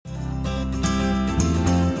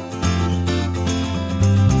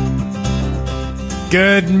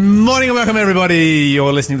Good morning and welcome everybody.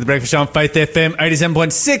 You're listening to The Breakfast Show on Faith FM 87.6,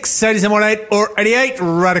 87.8 or 88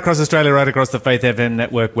 right across Australia, right across the Faith FM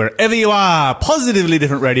network, wherever you are. Positively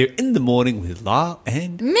Different Radio in the morning with La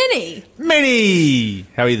and Minnie.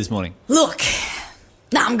 How are you this morning? Look,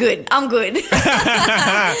 I'm good.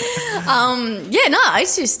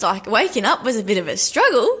 It's just like waking up was a bit of a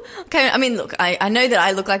struggle. Okay, I mean, look, I know that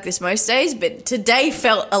I look like this most days, but today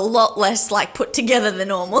felt a lot less like put together than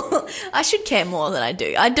normal. I should care more than I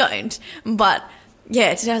do. I don't. But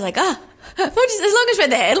yeah, today I was like, as long as we're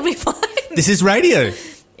there, it'll be fine. This is radio.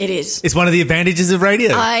 It is. It's one of the advantages of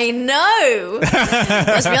radio. I know.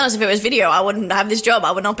 Let's be honest, if it was video, I wouldn't have this job.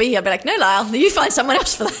 I would not be here. I'd be like, no, Lyle, you find someone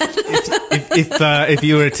else for that. If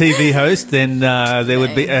you were a TV host, then there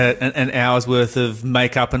would be an hour's worth of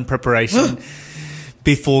makeup and preparation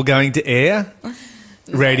before going to air.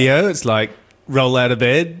 Radio, it's like roll out of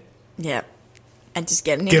bed. Yeah. And just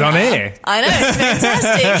get on air. I know, it's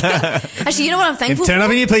fantastic. Actually, you know what I'm thankful for? Turn up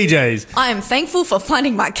in your PJs. I am thankful for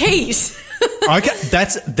finding my keys. Okay,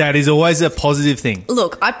 that is always a positive thing.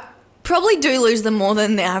 Look, I probably do lose them more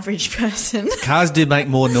than the average person. Cars do make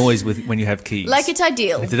more noise when you have keys. Like, it's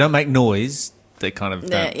ideal. If they don't make noise, they kind of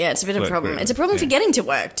don't. Yeah, it's a bit of a problem. Well. It's a problem for getting to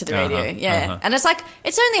work, to the radio. Yeah. And it's like,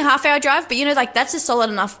 it's only a half-hour drive, but, like, that's a solid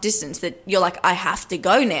enough distance that you're like, I have to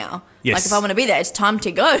go now. Yes. Like, if I want to be there, it's time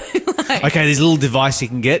to go. Okay, there's a little device you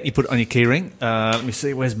can get. You put it on your key ring. Let me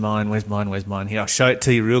see. Where's mine? Here, I'll show it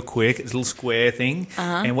to you real quick. It's a little square thing.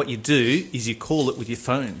 And what you do is you call it with your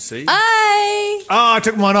phone, see? Hey! Oh, I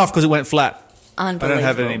took mine off because it went flat. Unbelievable. I don't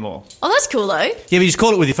have it anymore. Oh, that's cool, though. Yeah, but you just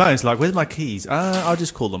call it with your phone. It's like, where's my keys? I'll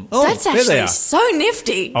just call them. Oh, that's there they actually are. so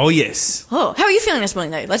nifty. Oh, yes. Oh, how are you feeling this morning,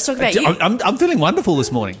 though? Let's talk about you. I'm feeling wonderful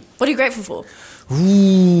this morning. What are you grateful for?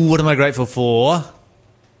 Ooh, what am I grateful for?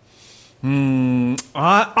 I'm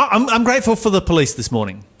grateful for the police this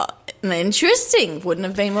morning. Interesting. Wouldn't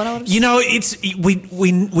have been what I would have said.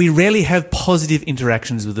 We rarely have positive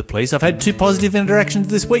interactions with the police. I've had 2 positive interactions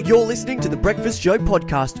this week. You're listening to the Breakfast Show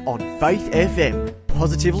podcast on Faith FM.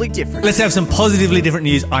 Positively different. Let's have some positively different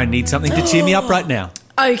news. I need something to cheer me up right now.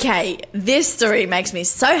 Okay, this story makes me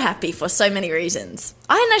so happy for so many reasons.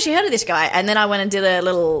 I hadn't actually heard of this guy, and then I went and did a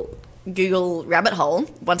little Google rabbit hole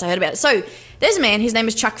once I heard about it. So there's a man, his name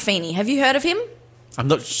is Chuck Feeney. Have you heard of him? I'm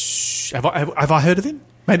not have I heard of him?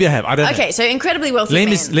 Maybe I have. I don't know. Okay, so incredibly wealthy man.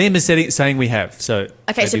 Liam is saying we have. So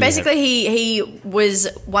okay, so basically he was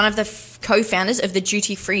one of the co-founders of the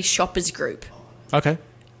Duty Free Shoppers Group. Okay.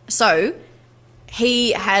 So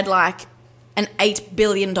he had like an $8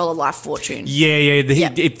 billion life fortune. Yeah.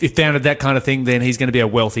 If he founded that kind of thing, then he's going to be a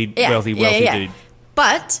wealthy dude.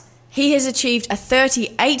 But he has achieved a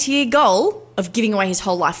 38-year goal of giving away his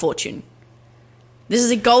whole life fortune. This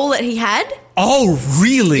is a goal that he had. Oh,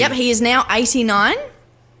 really? Yep, he is now 89,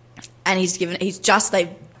 and they've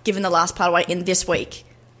given the last part away in this week.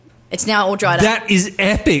 It's now all dried up. That is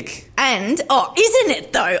epic. And, isn't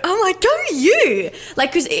it though? I'm like, go you.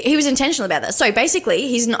 Like, because he was intentional about that. So basically,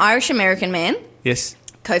 he's an Irish-American man. Yes.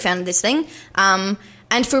 Co-founded this thing.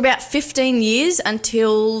 And for about 15 years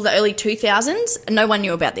until the early 2000s, no one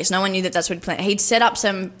knew about this. No one knew that that's what he planned. He'd set up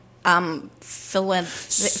some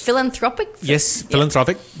philanthropic. Yes,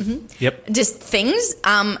 philanthropic. Mm-hmm. Yep. Just things,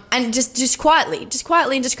 and just quietly and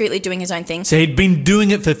discreetly doing his own thing. So he'd been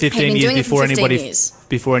doing it for 15 years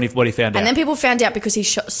before anybody found out. And then people found out because he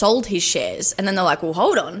sold his shares, and then they're like, "Well,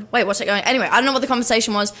 hold on, wait, what's it going?" Anyway, I don't know what the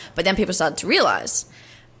conversation was, but then people started to realise.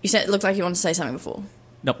 You said it looked like you wanted to say something before.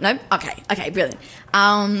 Nope. Nope. Okay, brilliant.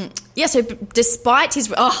 So despite his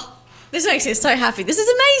this makes me so happy. This is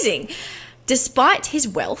amazing. Despite his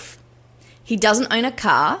wealth, he doesn't own a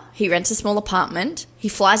car. He rents a small apartment. He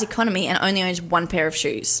flies economy and only owns 1 pair of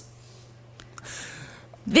shoes.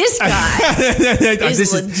 This guy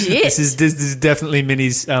is legit. This is definitely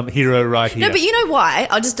Minnie's hero right here. No, but you know why?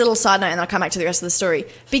 I'll just do a little side note and then I'll come back to the rest of the story.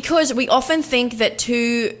 Because we often think that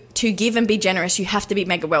to give and be generous, you have to be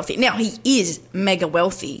mega wealthy. Now, he is mega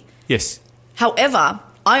wealthy. Yes. However,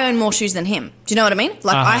 I own more shoes than him. Do you know what I mean?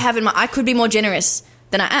 Like, I could be more generous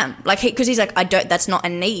than I am. Like, because he's like, that's not a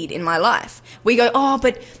need in my life. We go,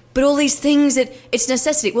 but all these things, it's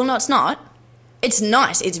necessity. Well, no, it's not. It's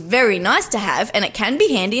nice. It's very nice to have, and it can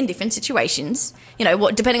be handy in different situations.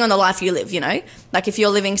 Depending on the life you live. Like if you're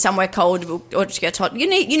living somewhere cold or just gets hot, you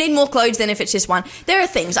need more clothes than if it's just one. There are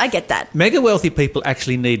things. I get that. Mega wealthy people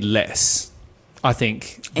actually need less, I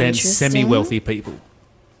think, than semi-wealthy people.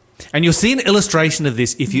 And you'll see an illustration of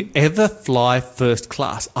this if you ever fly first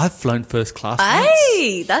class. I've flown first class once.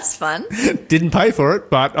 Hey, that's fun. Didn't pay for it,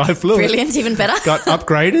 but I flew it. Brilliant, even better. Got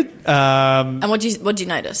upgraded. And what'd you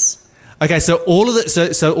notice? Okay, so all of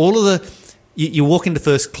the you walk into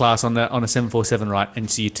first class on a 747, right? And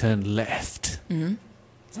so you turn left. Mm-hmm.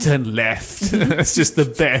 Turn left. It's just the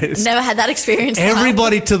best. Never had that experience.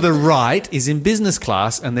 Everybody to the right is in business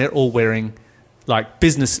class, and they're all wearing like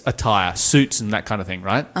business attire, suits, and that kind of thing,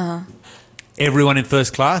 right? Uh-huh. Everyone in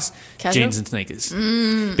first class, Casual? jeans and sneakers,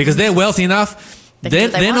 because they're wealthy enough.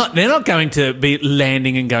 They're not going to be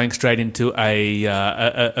landing and going straight into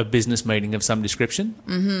a business meeting of some description.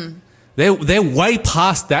 Mm-hmm. They're way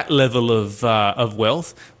past that level of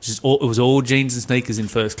wealth. It was all jeans and sneakers in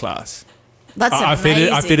first class. That's I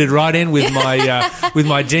fitted right in with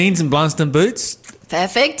my jeans and Blunston boots.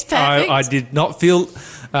 Perfect. I did not feel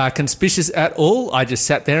conspicuous at all. I just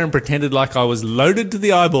sat there and pretended like I was loaded to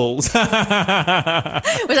the eyeballs. Was that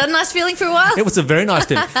a nice feeling for a while? It was a very nice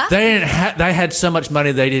feeling. They had so much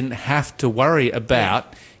money they didn't have to worry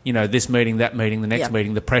about this meeting, that meeting, the next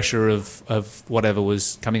meeting, the pressure of whatever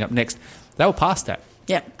was coming up next. They were past that.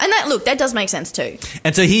 Yeah, and that does make sense too.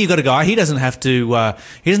 And so here you got a guy. He doesn't have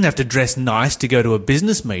to dress nice to go to a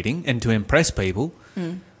business meeting and to impress people.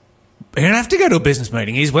 Mm. He don't have to go to a business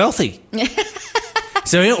meeting. He's wealthy.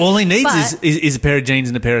 So all he needs is a pair of jeans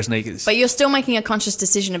and a pair of sneakers. But you're still making a conscious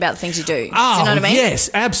decision about the things you do. Oh, do you know what I mean? Yes,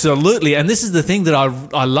 absolutely. And this is the thing that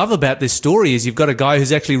I love about this story is you've got a guy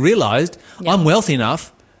who's actually realised I'm wealthy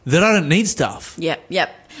enough that I don't need stuff. Yep.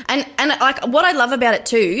 And like what I love about it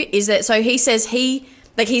too is that so he says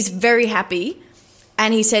he's very happy,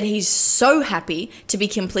 and he said he's so happy to be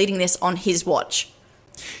completing this on his watch.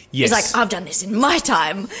 Yes. He's like, I've done this in my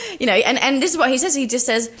time, and this is what he says. He just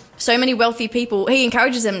says so many wealthy people, he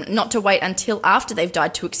encourages them not to wait until after they've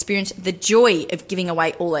died to experience the joy of giving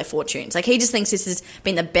away all their fortunes. Like he just thinks this has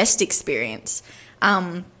been the best experience.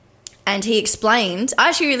 And he explained, I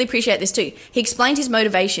actually really appreciate this too. He explained his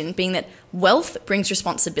motivation being that wealth brings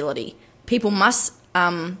responsibility. People must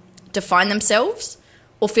define themselves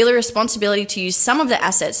or feel a responsibility to use some of their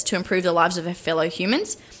assets to improve the lives of their fellow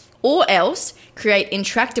humans, or else create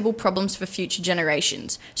intractable problems for future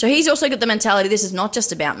generations. So he's also got the mentality, this is not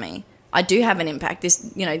just about me. I do have an impact. This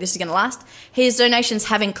is going to last. His donations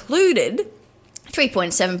have included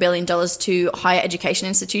 $3.7 billion to higher education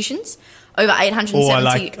institutions, over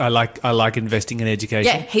 870... I like investing in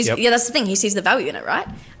education. Yeah, that's the thing. He sees the value in it, right?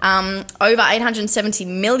 Over 870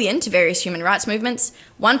 million to various human rights movements,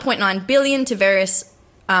 1.9 billion to various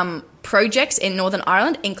projects in Northern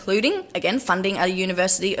Ireland, including, again, funding at the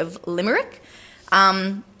University of Limerick.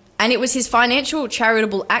 And it was his financial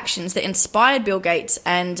charitable actions that inspired Bill Gates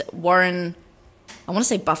and Warren... I want to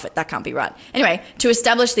say Buffett, that can't be right. Anyway, to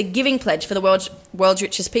establish the Giving Pledge for the world's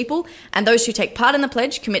richest people, and those who take part in the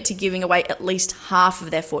pledge commit to giving away at least half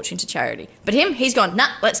of their fortune to charity. But he's gone, nah,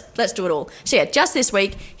 let's do it all. So yeah, just this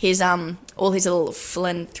week, his all his little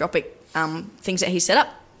philanthropic things that he set up,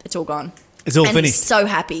 it's all gone. It's all finished. He's so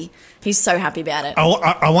happy. He's so happy about it.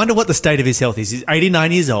 I wonder what the state of his health is. He's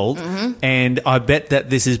 89 years old, and I bet that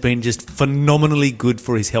this has been just phenomenally good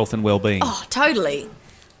for his health and well-being. Oh, totally.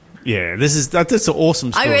 Yeah, that's an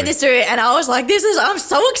awesome story. I read this story and I was like, I'm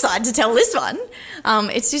so excited to tell this one.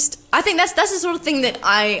 It's just, I think that's the sort of thing that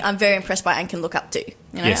I'm very impressed by and can look up to.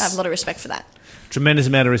 Yes. I have a lot of respect for that. Tremendous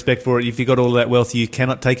amount of respect for it. If you've got all that wealth, you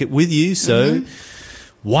cannot take it with you. So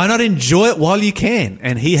why not enjoy it while you can?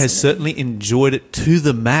 And he has certainly enjoyed it to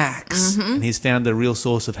the max. And he's found the real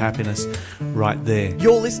source of happiness right there.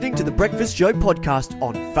 You're listening to the Breakfast Show podcast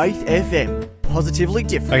on Faith FM. Positively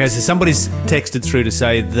different. Okay, so somebody's texted through to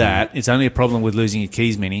say that it's only a problem with losing your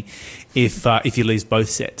keys, Minnie, if you lose both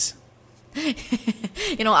sets. I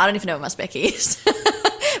don't even know where my spare key is.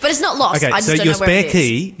 But it's not lost. Okay, I just so don't know where it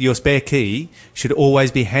is. your spare key should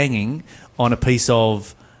always be hanging on a piece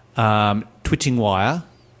of twitching wire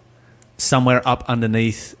somewhere up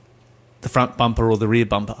underneath the front bumper or the rear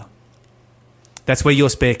bumper. That's where your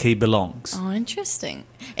spare key belongs. Oh, interesting.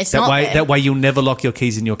 It's that not way. there. That way, you'll never lock your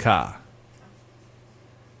keys in your car.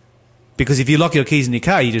 Because if you lock your keys in your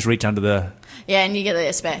car, you just reach under the... Yeah, and you get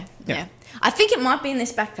the spare. Yeah. I think it might be in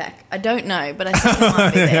this backpack. I don't know, but I think it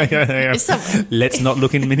might be there. It's somewhere. Let's not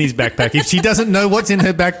look in Minnie's backpack. If she doesn't know what's in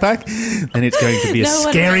her backpack, then it's going to be a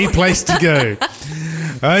scary place to go.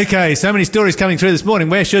 Okay, so many stories coming through this morning.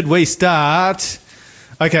 Where should we start?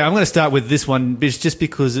 Okay, I'm going to start with this one just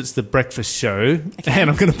because it's the breakfast show, and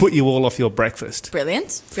I'm going to put you all off your breakfast.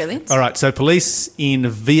 Brilliant. All right, so police in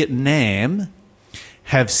Vietnam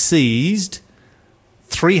have seized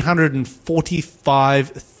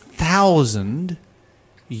 345,000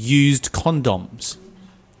 used condoms.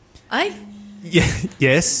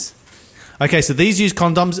 Yes. Okay, so these used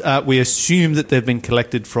condoms, we assume that they've been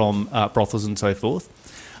collected from brothels and so forth.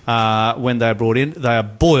 When they are brought in, they are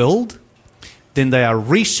boiled, then they are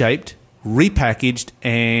reshaped repackaged,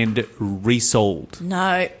 and resold.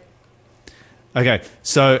 No. Okay,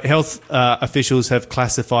 so health officials have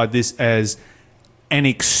classified this as an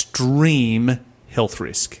extreme health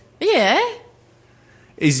risk. Yeah.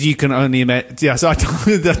 Is you can only imagine. Yeah, so I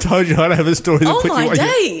told you I'd have a story that Oh my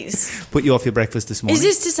days. put you off your breakfast this morning. Is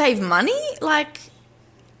this to save money? Like,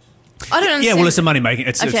 I don't understand. Yeah, well, it's a money making.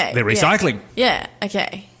 They're recycling. Yeah.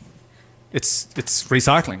 Okay. It's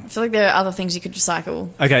recycling. I feel like there are other things you could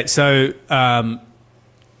recycle. Okay, so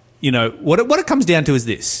what it comes down to is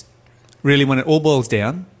this. Really, when it all boils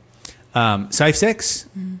down, safe sex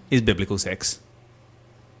is biblical sex.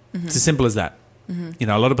 Mm-hmm. It's as simple as that. Mm-hmm.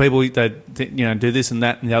 A lot of people they do this and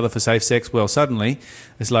that and the other for safe sex. Well, suddenly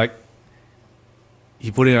it's like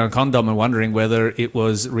you put it on a condom and wondering whether it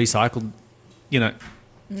was recycled. No.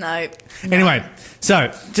 Anyway,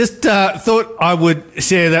 so just thought I would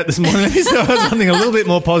share that this morning. So I have something a little bit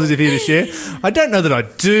more positive here to share. I don't know that I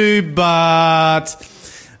do, but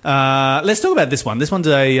let's talk about this one. This one's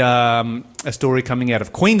a story coming out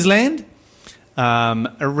of Queensland.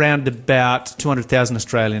 Around about 200,000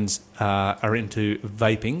 Australians are into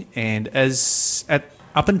vaping, and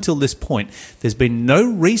up until this point, there's been no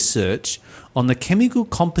research on the chemical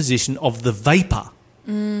composition of the vapour.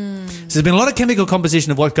 So there's been a lot of chemical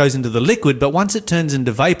composition of what goes into the liquid, but once it turns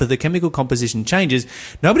into vapour, the chemical composition changes.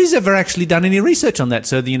 Nobody's ever actually done any research on that.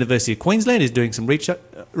 So the University of Queensland is doing some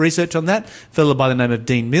research on that. A fellow by the name of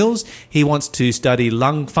Dean Mills. He wants to study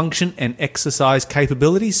lung function and exercise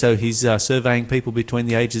capability. So he's surveying people between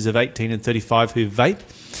the ages of 18 and 35 who vape.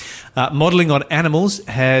 Modelling on animals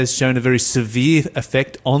has shown a very severe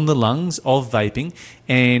effect on the lungs of vaping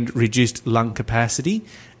and reduced lung capacity.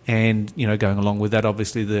 And, going along with that,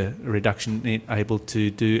 obviously the reduction in able to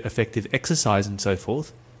do effective exercise and so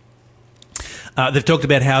forth. They've talked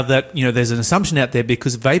about how that, there's an assumption out there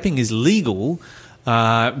because vaping is legal,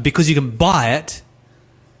 because you can buy it,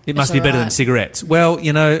 it must be better than cigarettes. Well,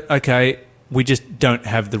 okay, we just don't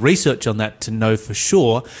have the research on that to know for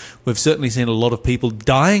sure. We've certainly seen a lot of people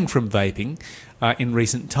dying from vaping in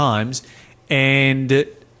recent times. And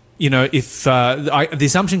if the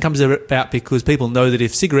assumption comes about because people know that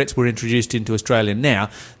if cigarettes were introduced into Australia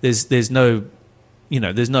now, there's no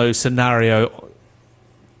scenario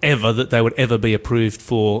ever that they would ever be approved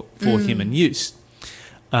for human use.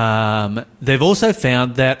 They've also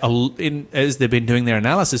found that as they've been doing their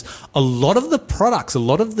analysis, a lot of the products, a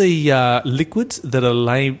lot of the liquids that are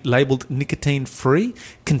labelled nicotine-free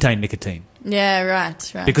contain nicotine. Yeah,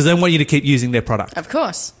 right. Because they want you to keep using their product. Of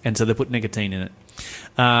course. And so they put nicotine in it.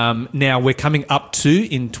 Now, we're coming up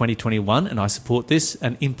to, in 2021, and I support this,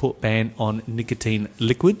 an import ban on nicotine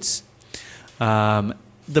liquids. The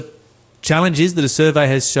challenge is that a survey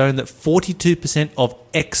has shown that 42% of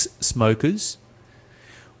ex-smokers,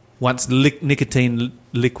 once nicotine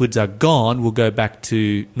liquids are gone, will go back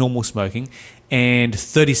to normal smoking, and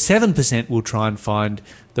 37% will try and find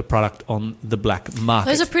the product on the black market.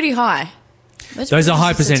 Those are pretty high. Those are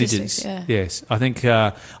high percentages. Yeah. Yes, I think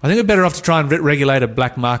we're better off to try and regulate a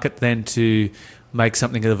black market than to make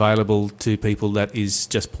something available to people that is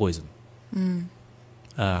just poison.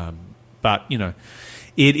 But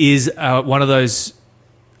it is one of those.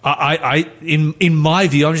 In my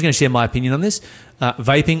view, I'm just going to share my opinion on this.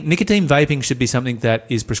 Nicotine vaping should be something that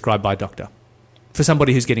is prescribed by a doctor for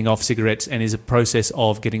somebody who's getting off cigarettes and is a process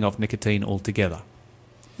of getting off nicotine altogether.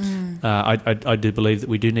 I do believe that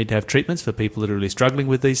we do need to have treatments for people that are really struggling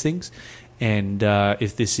with these things, and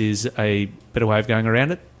if this is a better way of going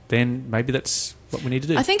around it, then maybe that's what we need to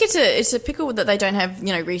do. I think it's a pickle that they don't have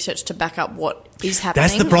research to back up what is happening.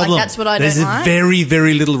 That's the problem. That's what I don't There's like. very,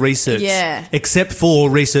 very little research, yeah, except for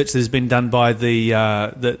research that has been done by the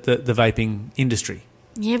vaping industry.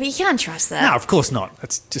 Yeah, but you can't trust that. No, of course not.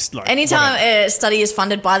 That's just like anytime a study is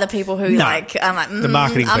funded by the people who the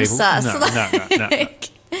marketing I'm people. Sus. No.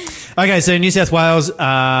 Okay, so New South Wales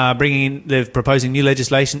they're proposing new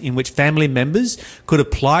legislation in which family members could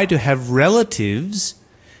apply to have relatives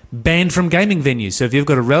banned from gaming venues. So if you've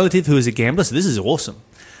got a relative who is a gambler, so this is awesome,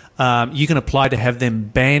 you can apply to have them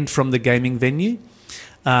banned from the gaming venue.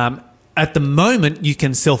 At the moment, you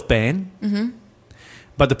can self-ban,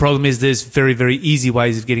 but the problem is there's very, very easy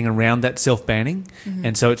ways of getting around that self-banning,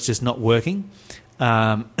 and so it's just not working.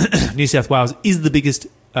 New South Wales is the biggest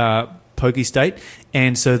pokey state,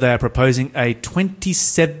 and so they are proposing a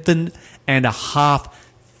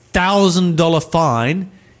 $27,500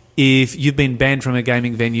 fine if you've been banned from a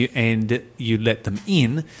gaming venue and you let them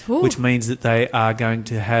in. Ooh. Which means that they are going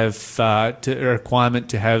to have a requirement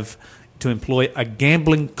to employ a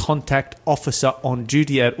gambling contact officer on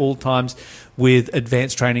duty at all times with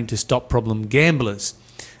advanced training to stop problem gamblers.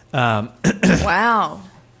 Wow.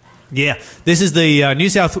 Yeah, this is the New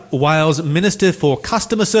South Wales Minister for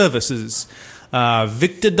Customer Services,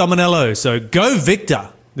 Victor Dominello. So go, Victor.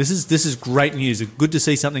 This is great news. Good to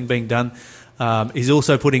see something being done. He's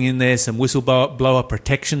also putting in there some whistleblower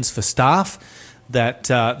protections for staff that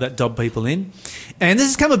dob people in. And this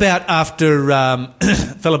has come about after a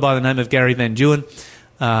fellow by the name of Gary Van Duyn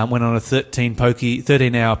went on a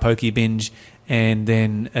 13-hour pokey binge, and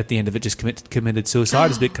then at the end of it just committed suicide.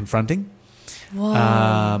 It's a bit confronting.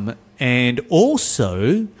 Whoa. And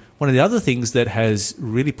also, one of the other things that has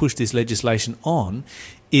really pushed this legislation on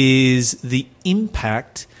is the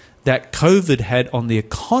impact that COVID had on the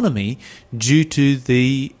economy due to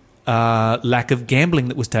the lack of gambling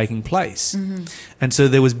that was taking place. Mm-hmm. And so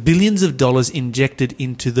there was billions of dollars injected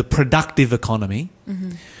into the productive economy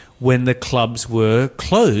when the clubs were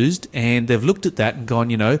closed, and they've looked at that and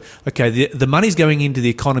gone, okay, the money's going into the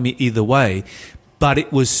economy either way, but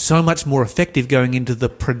it was so much more effective going into the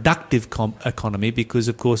productive economy because,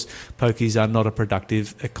 of course, pokies are not a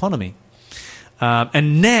productive economy.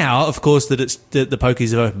 And now, of course, that the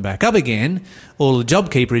pokies have opened back up again, all the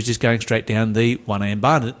JobKeeper is just going straight down the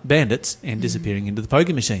 1am bandits and disappearing into the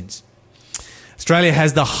poker machines. Australia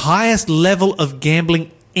has the highest level of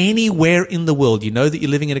gambling anywhere in the world. You know that you're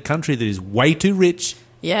living in a country that is way too rich,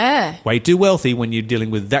 way too wealthy when you're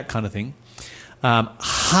dealing with that kind of thing.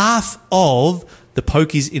 Half of the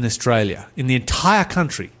pokies in Australia, in the entire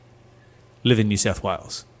country, live in New South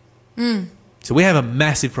Wales. So we have a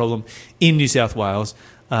massive problem in New South Wales.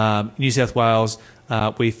 We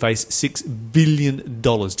face $6 billion,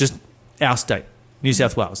 just our state, New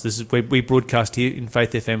South Wales. This is we broadcast here in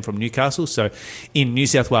Faith FM from Newcastle. So in New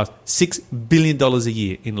South Wales, $6 billion a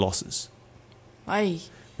year in losses. Aye.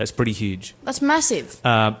 That's pretty huge. That's massive.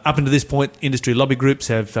 Up until this point, industry lobby groups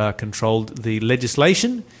have controlled the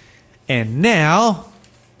legislation, and now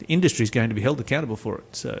the industry is going to be held accountable for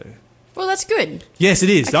it. So, well, that's good. Yes, it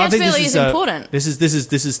is. Accountability is important. This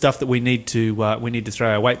is stuff that we need to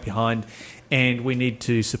throw our weight behind, and we need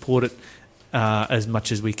to support it as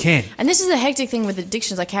much as we can. And this is the hectic thing with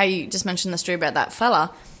addictions, like how you just mentioned the story about that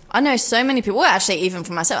fella. I know so many people. Well, actually, even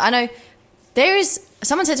for myself, I know there is.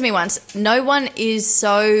 Someone said to me once, no one is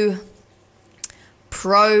so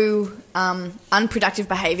pro unproductive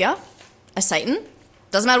behaviour as Satan.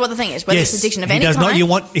 Doesn't matter what the thing is, whether it's addiction of any kind.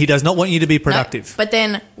 He does not want you to be productive. No, but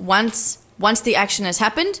then once the action has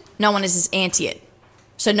happened, no one is as anti it.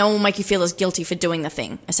 So no one will make you feel as guilty for doing the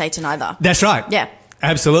thing as Satan either. That's right. Yeah.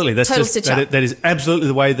 Absolutely. That's Total just that is absolutely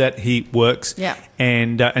the way that he works. Yeah.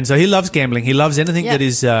 And so he loves gambling. He loves anything that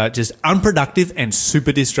is just unproductive and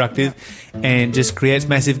super destructive and just creates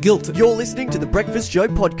massive guilt. You're listening to the Breakfast Show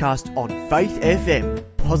podcast on Faith FM.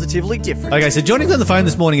 Positively different. Okay, so joining us on the phone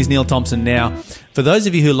this morning is Neil Thompson. Now, for those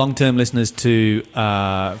of you who are long-term listeners to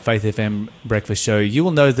Faith FM Breakfast Show, you will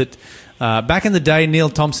know that back in the day, Neil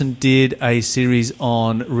Thompson did a series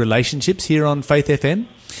on relationships here on Faith FM.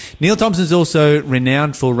 Neil Thompson is also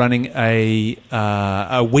renowned for running a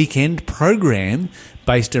weekend program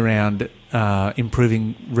based around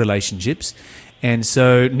improving relationships. And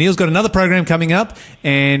so Neil's got another program coming up,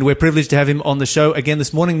 and we're privileged to have him on the show again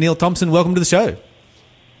this morning. Neil Thompson, welcome to the show.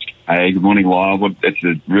 Hey, good morning, Lyle. It's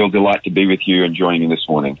a real delight to be with you and joining you this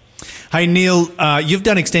morning. Hey, Neil, you've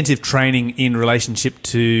done extensive training in relationship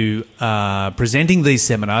to presenting these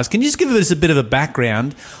seminars. Can you just give us a bit of a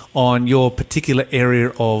background on your particular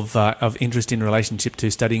area of interest in relationship to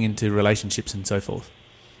studying into relationships and so forth?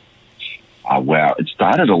 Wow, it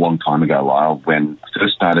started a long time ago, Lyle, when I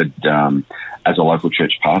first started as a local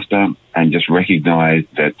church pastor and just recognised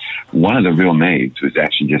that one of the real needs was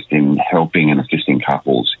actually just in helping and assisting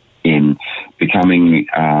couples in becoming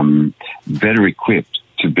better equipped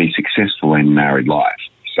to be successful in married life.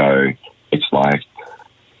 So it's like,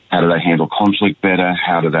 how do they handle conflict better?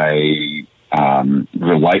 How do they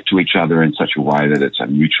relate to each other in such a way that it's a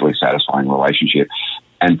mutually satisfying relationship?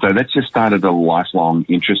 And so that's just started a lifelong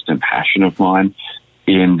interest and passion of mine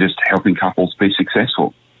in just helping couples be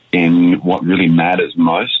successful in what really matters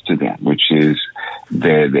most to them, which is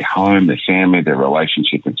their home, their family, their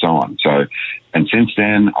relationship, and so on. So, and since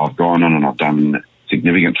then, I've gone on and I've done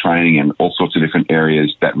significant training in all sorts of different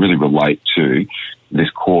areas that really relate to this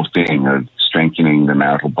core thing of strengthening the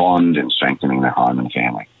marital bond and strengthening the home and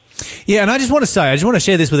family. Yeah, and I just want to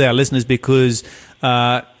share this with our listeners because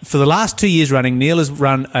for the last 2 years running, Neil has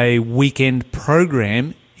run a weekend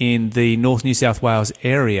program in the North New South Wales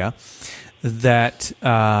area that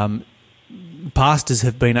pastors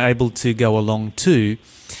have been able to go along to.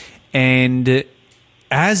 And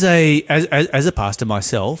as a pastor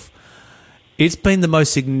myself, it's been the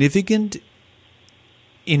most significant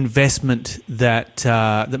investment that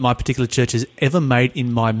my particular church has ever made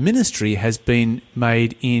in my ministry has been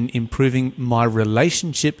made in improving my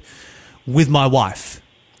relationship with my wife.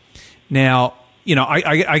 Now, you know,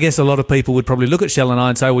 I guess a lot of people would probably look at Shell and I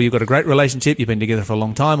and say, well, you've got a great relationship, you've been together for a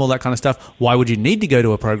long time, all that kind of stuff. Why would you need to go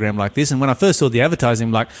to a program like this? And when I first saw the advertising,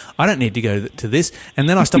 I'm like, I don't need to go to this. And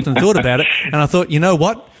then I stopped and thought about it, and I thought, you know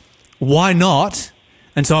what? Why not?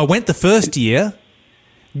 And so I went the first year,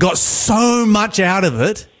 got so much out of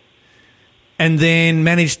it, and then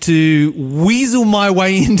managed to weasel my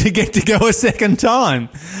way in to get to go a second time.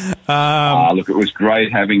 Look, it was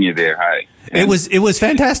great having you there, hey? It was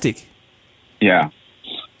fantastic. Yeah.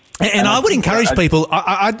 And I would encourage people.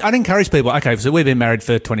 I'd encourage people. Okay, so we've been married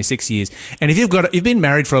for 26 years, and if you've been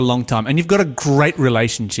married for a long time and you've got a great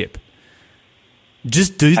relationship,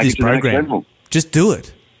 just do this program. Just do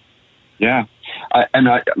it. Yeah.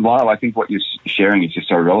 Lyle, I think what you're sharing is just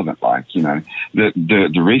so relevant. Like, you know,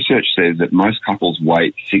 the research says that most couples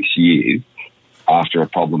wait 6 years after a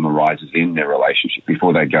problem arises in their relationship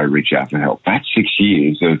before they go reach out for help. That's 6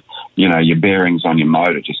 years of, you know, your bearings on your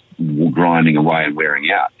motor just grinding away and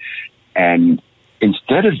wearing out. And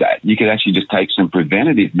instead of that, you could actually just take some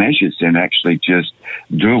preventative measures and actually just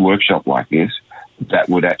do a workshop like this that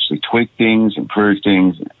would actually tweak things, improve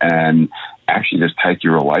things, and actually just take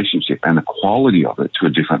your relationship and the quality of it to a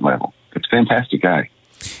different level. It's fantastic, eh?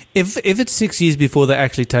 If it's 6 years before they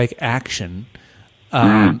actually take action,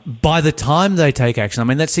 by the time they take action, I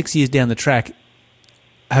mean, that's 6 years down the track,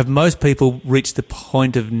 have most people reached the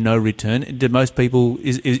point of no return? Do most people,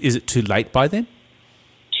 is it too late by then?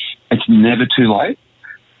 It's never too late.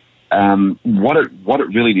 What it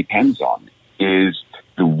really depends on is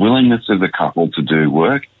the willingness of the couple to do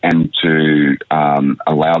work and to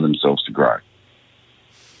allow themselves to grow.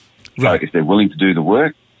 Right. So if they're willing to do the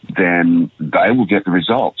work, then they will get the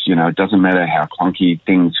results. You know, it doesn't matter how clunky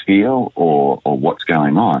things feel or what's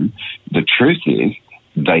going on. The truth is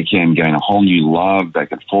they can gain a whole new love. They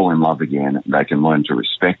can fall in love again. They can learn to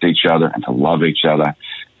respect each other and to love each other.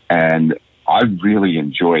 And I really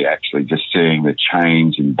enjoy actually just seeing the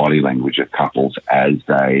change in body language of couples as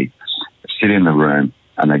they sit in the room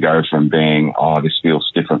and they go from being, oh, this feels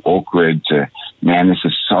stiff and awkward, to, man, this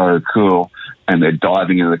is so cool. And they're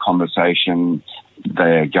diving into the conversation.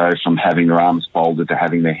 They go from having their arms folded to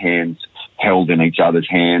having their hands held in each other's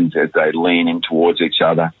hands as they lean in towards each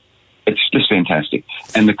other. It's just fantastic.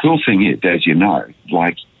 And the cool thing is, as you know,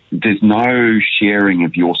 like, there's no sharing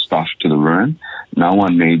of your stuff to the room. No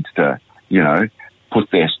one needs to, you know,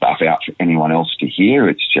 put their stuff out for anyone else to hear.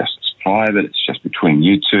 It's private. It's just between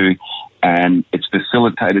you two. And it's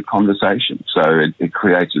facilitated conversation. So it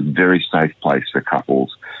creates a very safe place for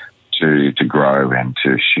couples to grow and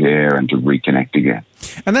to share and to reconnect again.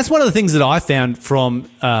 And that's one of the things that I found from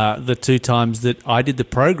the 2 times that I did the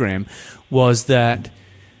program, was that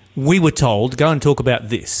we were told, go and talk about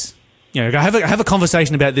this. You know, have a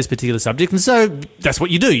conversation about this particular subject. And so that's what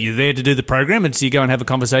you do. You're there to do the program, and so you go and have a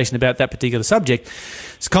conversation about that particular subject.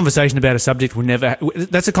 It's a conversation about a subject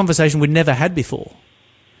that's a conversation we'd never had before.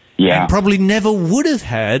 Yeah. And probably never would have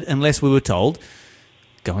had unless we were told,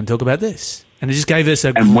 go and talk about this. And it just gave us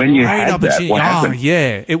a and when you great had opportunity. That, what happened?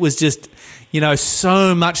 Yeah. It was just, you know,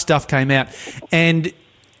 so much stuff came out. And,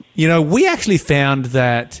 you know, we actually found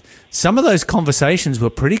that some of those conversations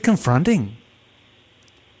were pretty confronting,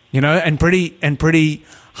 you know, and pretty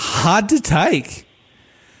hard to take.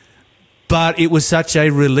 But it was such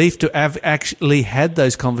a relief to have actually had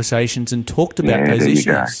those conversations and talked about those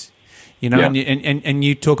issues. You know, yeah. and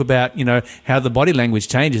you talk about, you know, how the body language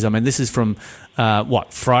changes. I mean, this is from,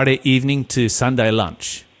 Friday evening to Sunday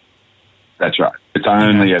lunch. That's right. It's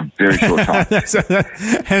only a very short time.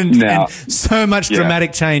 and so much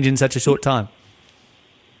dramatic change in such a short time.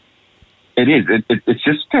 It is. It's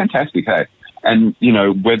just fantastic, hey? And, you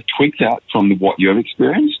know, we've tweaked out from what you've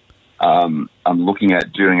experienced. I'm looking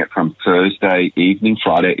at doing it from Thursday evening,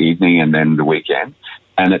 Friday evening, and then the weekend.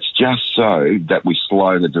 And it's just so that we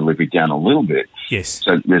slow the delivery down a little bit. Yes.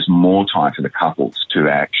 So there's more time for the couples to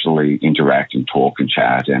actually interact and talk and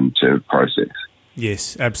chat and to process.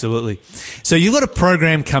 Yes, absolutely. So you've got a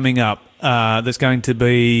program coming up that's going to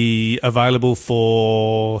be available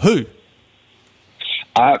for who?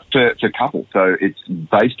 For couples. So it's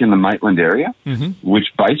based in the Maitland area, which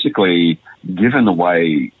basically, given the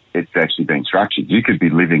way it's actually been structured, you could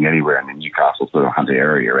be living anywhere in the Newcastle sort of Hunter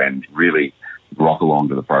area and really rock along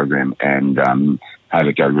to the program and have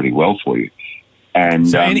it go really well for you. And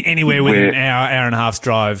so anywhere within an hour and a half's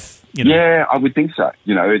drive, you know? Yeah, I would think so.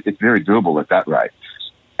 You know, it's very doable at that rate.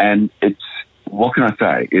 And it's, what can I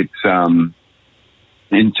say? It's,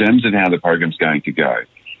 in terms of how the program's going to go,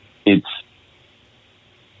 it's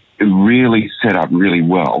really set up really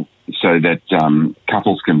well so that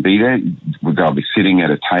couples can be there. They'll be sitting at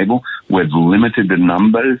a table. We've limited the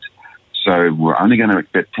numbers, so we're only going to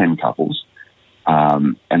accept 10 couples.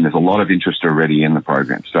 And there's a lot of interest already in the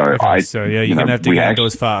program. So, you're going to have to get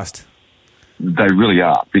outdoors fast. They really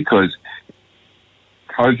are, because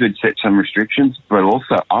COVID set some restrictions, but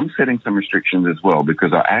also I'm setting some restrictions as well,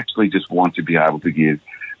 because I actually just want to be able to give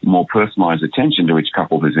more personalised attention to each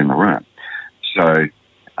couple who's in the room. So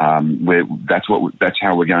that's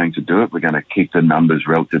how we're going to do it. We're going to keep the numbers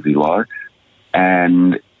relatively low,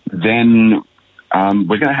 and then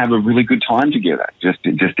we're going to have a really good time together, just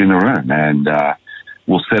in the room, and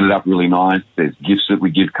we'll set it up really nice. There's gifts that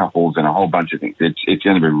we give couples and a whole bunch of things. It's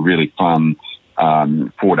going to be really fun. 4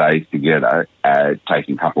 days together,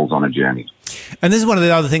 taking couples on a journey. And this is one of the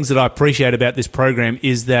other things that I appreciate about this program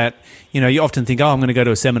is that, you often think, I'm going to go to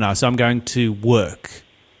a seminar, so I'm going to work.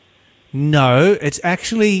 No, it's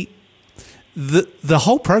actually, the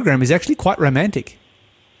whole program is actually quite romantic.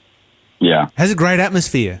 Yeah. Has a great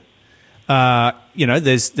atmosphere. There's a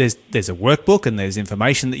workbook and there's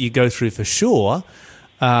information that you go through for sure,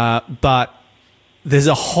 but there's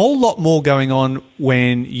a whole lot more going on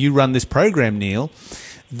when you run this program, Neil,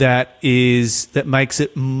 that makes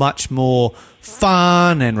it much more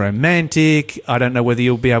fun and romantic. I don't know whether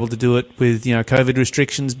you'll be able to do it with COVID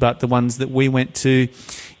restrictions, but the ones that we went to,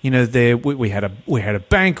 we had a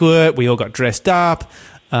banquet. We all got dressed up.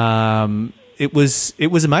 It was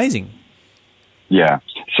amazing. Yeah,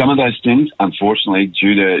 some of those things, unfortunately,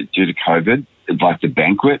 due to COVID, like the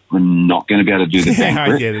banquet, we're not going to be able to do the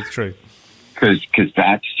banquet. Yeah, that's true. Because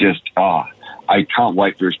that's just, I can't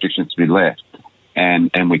wait for restrictions to be left.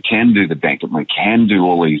 And we can do the banquet, we can do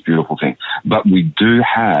all these beautiful things. But we do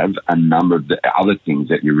have a number of the other things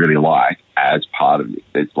that you really like as part of it.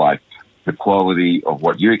 It's like the quality of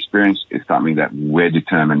what you experience is something that we're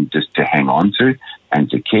determined just to hang on to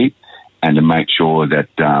and to keep, and to make sure that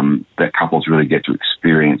that couples really get to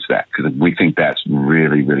experience that, because we think that's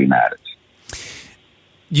really, really matters.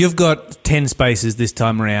 You've got 10 spaces this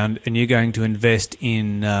time around, and you're going to invest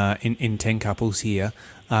in 10 couples here.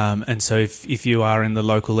 And so if you are in the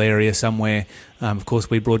local area somewhere, of course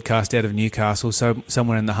we broadcast out of Newcastle, so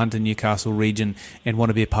somewhere in the Hunter Newcastle region, and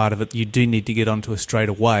want to be a part of it, you do need to get onto it straight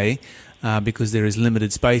away because there is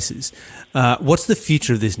limited spaces. What's the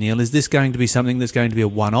future of this, Neil? Is this going to be something that's going to be a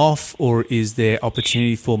one-off, or is there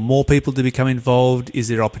opportunity for more people to become involved? Is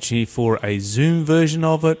there opportunity for a Zoom version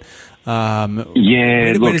of it? Where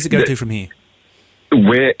does it go to from here?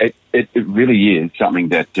 Where it really is something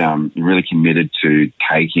that really committed to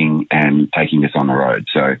taking this on the road.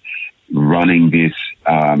 So running this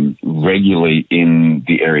regularly in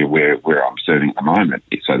the area where I'm serving at the moment.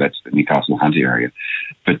 So that's the Newcastle Hunter area.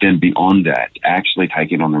 But then beyond that, actually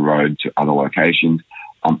take it on the road to other locations.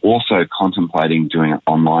 I'm also contemplating doing an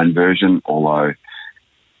online version, although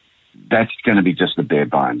that's going to be just the bare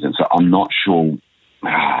bones. And so I'm not sure.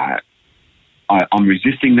 I'm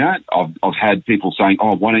resisting that. I've had people saying,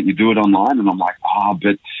 why don't you do it online? And I'm like,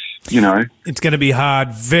 but, It's going to be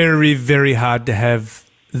hard, very, very hard to have,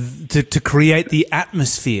 to create the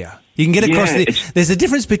atmosphere. You can get across there's a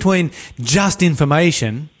difference between just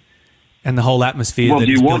information and the whole atmosphere. Well,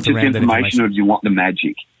 do you want just information, or do you want the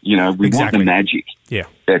magic? We want the magic. Yeah.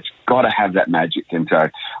 It's got to have that magic. And so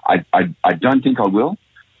I don't think I will.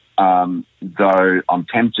 Though I'm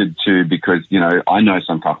tempted to, because, I know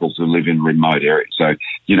some couples who live in remote areas. So,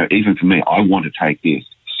 even for me, I want to take this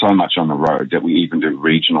so much on the road that we even do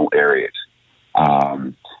regional areas.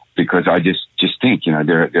 Because I just think,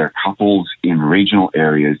 there are couples in regional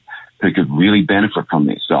areas who could really benefit from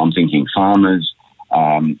this. So I'm thinking farmers,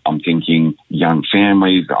 I'm thinking young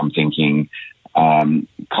families, I'm thinking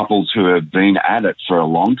couples who have been at it for a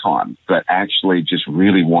long time, but actually just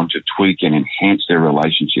really want to tweak and enhance their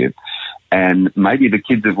relationship. And maybe the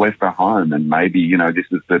kids have left their home, and maybe, this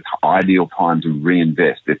is the ideal time to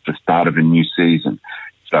reinvest. It's the start of a new season.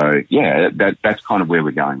 So, yeah, that's kind of where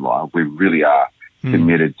we're going, Lyle. We really are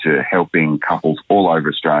committed to helping couples all over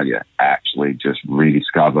Australia actually just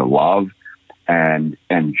rediscover love and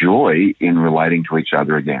joy in relating to each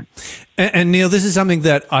other again. And Neil, this is something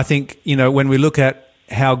that I think, when we look at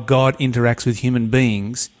how God interacts with human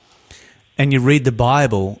beings and you read the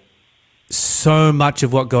Bible, so much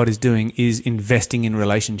of what God is doing is investing in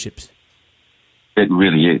relationships. It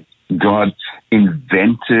really is. God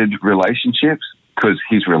invented relationships because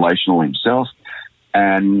he's relational himself,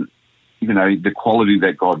 and, the quality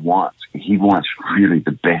that God wants, he wants really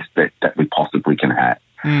the best that we possibly can have.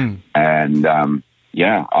 And, I'm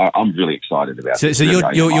really excited about it. So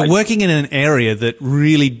you're working in an area that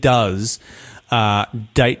really does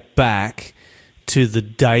date back to the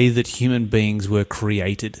day that human beings were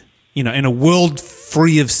created. In a world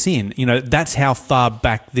free of sin. That's how far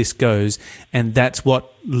back this goes, and that's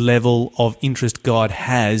what level of interest God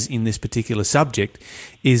has in this particular subject,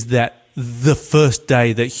 is that the first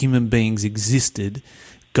day that human beings existed,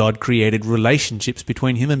 God created relationships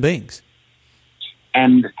between human beings.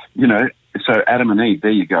 And, so Adam and Eve,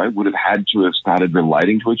 there you go, would have had to have started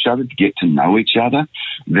relating to each other to get to know each other.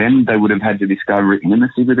 Then they would have had to discover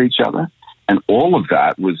intimacy with each other. And all of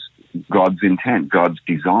that was God's intent, God's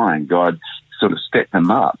design. God sort of set them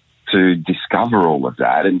up to discover all of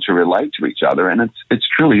that and to relate to each other. And it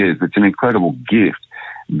truly is. It's an incredible gift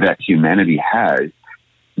that humanity has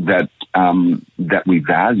that we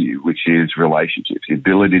value, which is relationships, the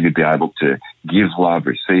ability to be able to give love,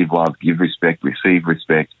 give respect, receive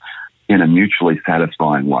respect in a mutually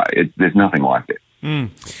satisfying way. There's nothing like it.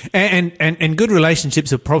 And good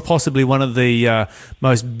relationships are possibly one of the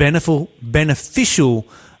most beneficial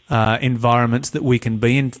environments that we can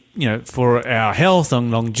be in, for our health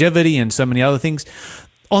and longevity and so many other things.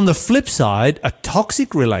 On the flip side, a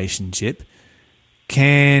toxic relationship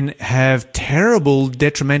can have terrible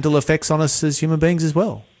detrimental effects on us as human beings as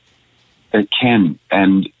well. It can,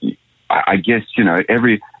 and I guess,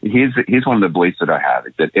 here's one of the beliefs that I have,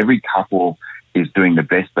 is that every couple is doing the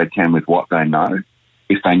best they can with what they know.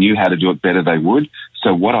 If they knew how to do it better, they would.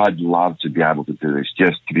 So what I'd love to be able to do is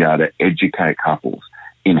just to be able to educate couples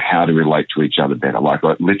in how to relate to each other better. Like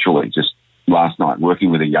literally just last night,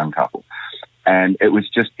 working with a young couple. And it was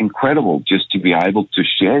just incredible just to be able to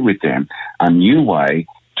share with them a new way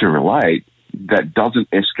to relate that doesn't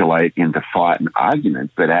escalate into fight and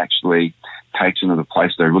argument, but actually takes them to the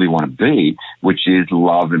place they really want to be, which is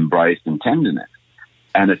love, embrace, and tenderness.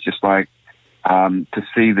 And it's just like to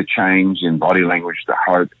see the change in body language, the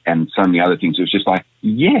hope, and so many other things. It was just like,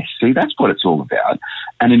 yes, see, that's what it's all about.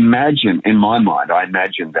 And imagine, in my mind, I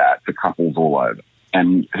imagine that for couples all over.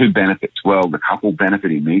 And who benefits? Well, the couple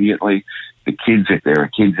benefit immediately. The kids, if there are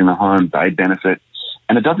kids in the home, they benefit.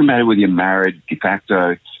 And it doesn't matter whether you're married, de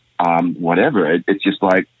facto, whatever. It's just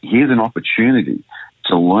like, here's an opportunity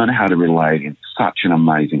to learn how to relate in such an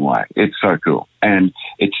amazing way. It's so cool. And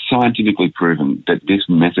it's scientifically proven that this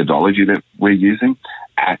methodology that we're using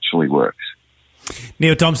actually works.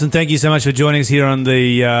 Neil Thompson, thank you so much for joining us here on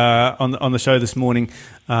the on the show this morning.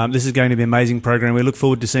 This is going to be an amazing program. We look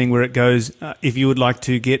forward to seeing where it goes. If you would like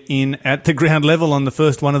to get in at the ground level on the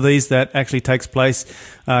first one of these that actually takes place,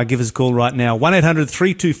 give us a call right now,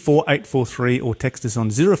 1-800-324-843, or text us on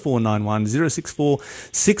 0491 064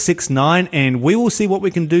 669, and we will see what we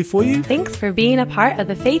can do for you. Thanks for being a part of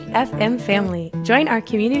the Faith FM family. Join our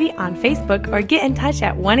community on Facebook or get in touch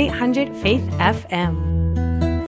at 1-800-FAITH-FM.